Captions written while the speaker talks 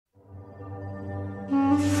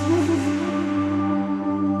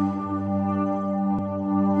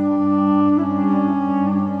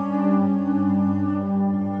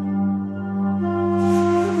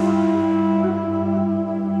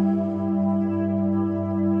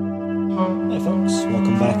Hi folks,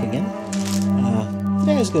 welcome back again.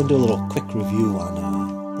 Today I was going to do a little quick review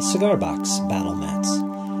on the Cigar Box battle mats.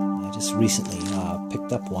 I just recently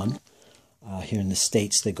picked up one. Here in the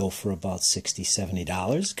States they go for about $60,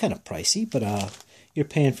 $70. Kind of pricey, but you're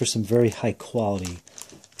paying for some very high quality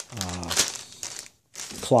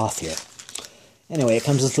cloth here. Anyway, it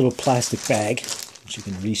comes with a little plastic bag, which you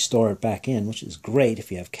can restore it back in, which is great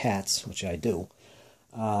if you have cats, which I do.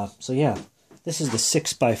 So yeah. This is the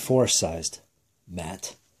 6x4 sized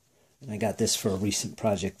mat, and I got this for a recent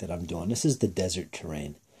project that I'm doing. This is the desert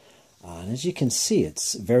terrain, and as you can see,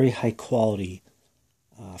 it's very high quality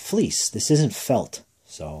fleece. This isn't felt,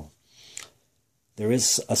 so there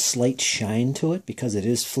is a slight shine to it because it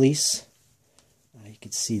is fleece. You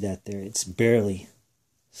can see that there. It's barely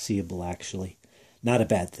seeable, actually. Not a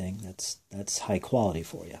bad thing. That's high quality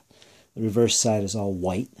for you. The reverse side is all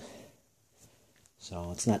white.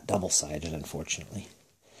 So it's not double-sided, unfortunately.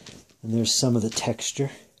 And there's some of the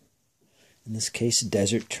texture. In this case,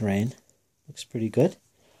 desert terrain. Looks pretty good.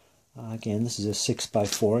 Again, this is a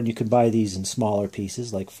 6x4, and you can buy these in smaller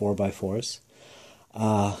pieces, like 4x4s.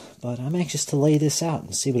 But I'm anxious to lay this out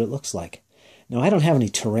and see what it looks like. Now, I don't have any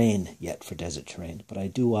terrain yet for desert terrain, but I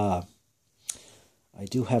do have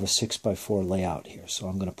a 6x4 layout here, so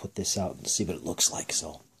I'm going to put this out and see what it looks like.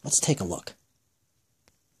 So let's take a look.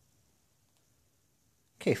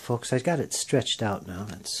 Okay, folks, I got it stretched out now.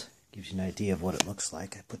 That gives you an idea of what it looks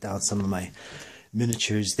like. I put down some of my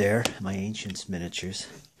miniatures there, my Ancients miniatures.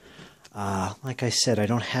 Like I said, I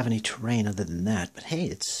don't have any terrain other than that, but hey,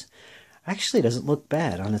 it actually doesn't look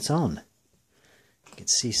bad on its own. You can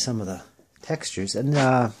see some of the textures, and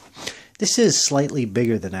this is slightly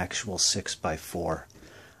bigger than actual 6x4,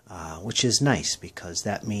 which is nice because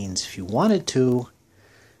that means if you wanted to,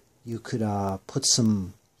 you could put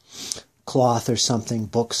some cloth or something,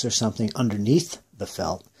 books or something underneath the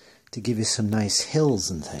felt to give you some nice hills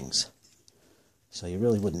and things. So you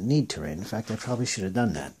really wouldn't need terrain. In fact, I probably should have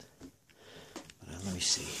done that. But, let me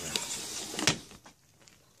see here.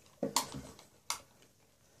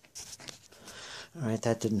 Alright,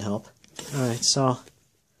 that didn't help. Alright, so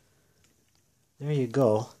there you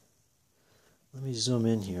go. Let me zoom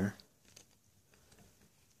in here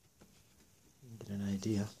and get an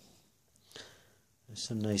idea. There's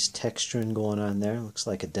some nice texturing going on there. Looks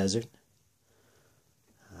like a desert.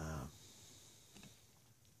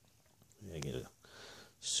 I get a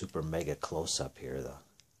super mega close up here.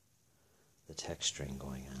 The texturing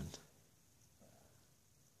going on.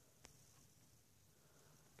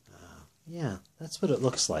 Yeah, that's what it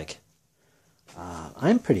looks like.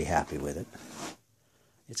 I'm pretty happy with it.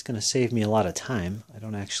 It's going to save me a lot of time. I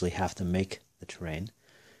don't actually have to make the terrain.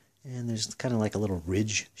 And there's kind of like a little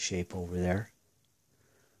ridge shape over there.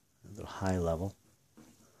 A little high level.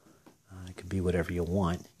 It could be whatever you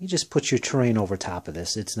want. You just put your terrain over top of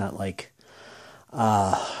this. It's not like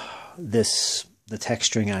the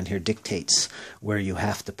texturing on here dictates where you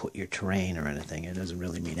have to put your terrain or anything. It doesn't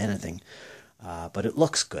really mean anything. But it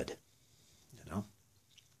looks good. You know.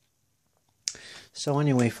 So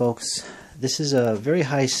anyway, folks, this is a very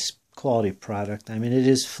high quality product. I mean, it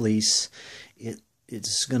is fleece.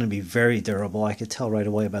 It's going to be very durable. I could tell right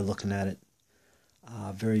away by looking at it.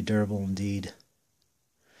 Very durable indeed.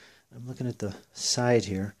 I'm looking at the side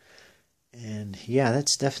here, and yeah,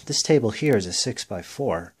 this table here is a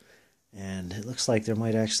 6x4, and it looks like there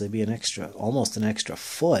might actually be almost an extra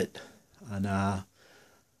foot on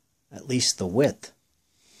at least the width.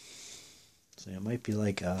 So it might be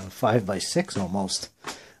like a 5x6 almost.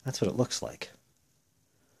 That's what it looks like.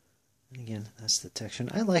 And again, that's the texture.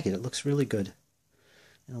 I like it. It looks really good.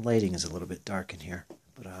 And the lighting is a little bit dark in here,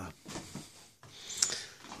 but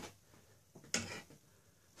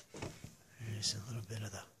there's a little bit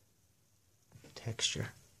of the texture.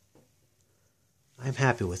 I'm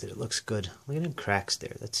happy with it. It looks good. Look at them cracks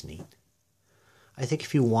there. That's neat. I think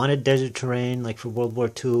if you wanted desert terrain, like for World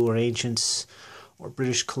War II or Ancients or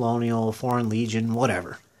British Colonial, Foreign Legion,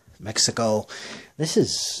 whatever, Mexico, this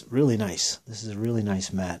is really nice. This is a really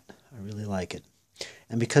nice mat. I really like it.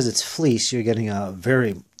 And because it's fleece, you're getting a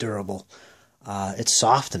very durable. It's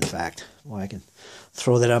soft, in fact. Well, I can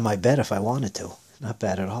throw that on my bed if I wanted to. Not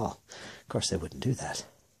bad at all. Of course, they wouldn't do that.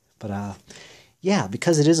 But, yeah,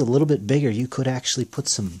 because it is a little bit bigger, you could actually put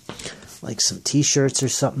some T-shirts or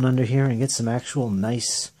something under here and get some actual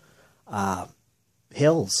nice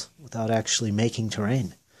hills without actually making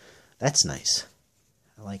terrain. That's nice.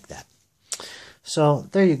 I like that. So,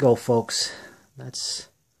 there you go, folks. That's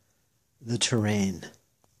the terrain,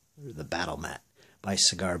 or the battle mat by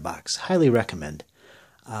Cigar Box. Highly recommend.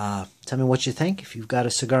 Tell me what you think. If you've got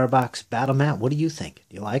a Cigar Box battle mat, what do you think?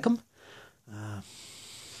 Do you like them?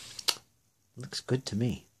 looks good to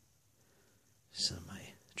me. Some of my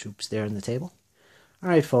troops there on the table.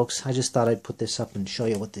 Alright folks, I just thought I'd put this up and show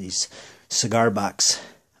you what these Cigar Box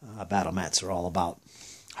battle mats are all about.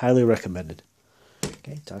 Highly recommended.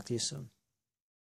 Okay, talk to you soon.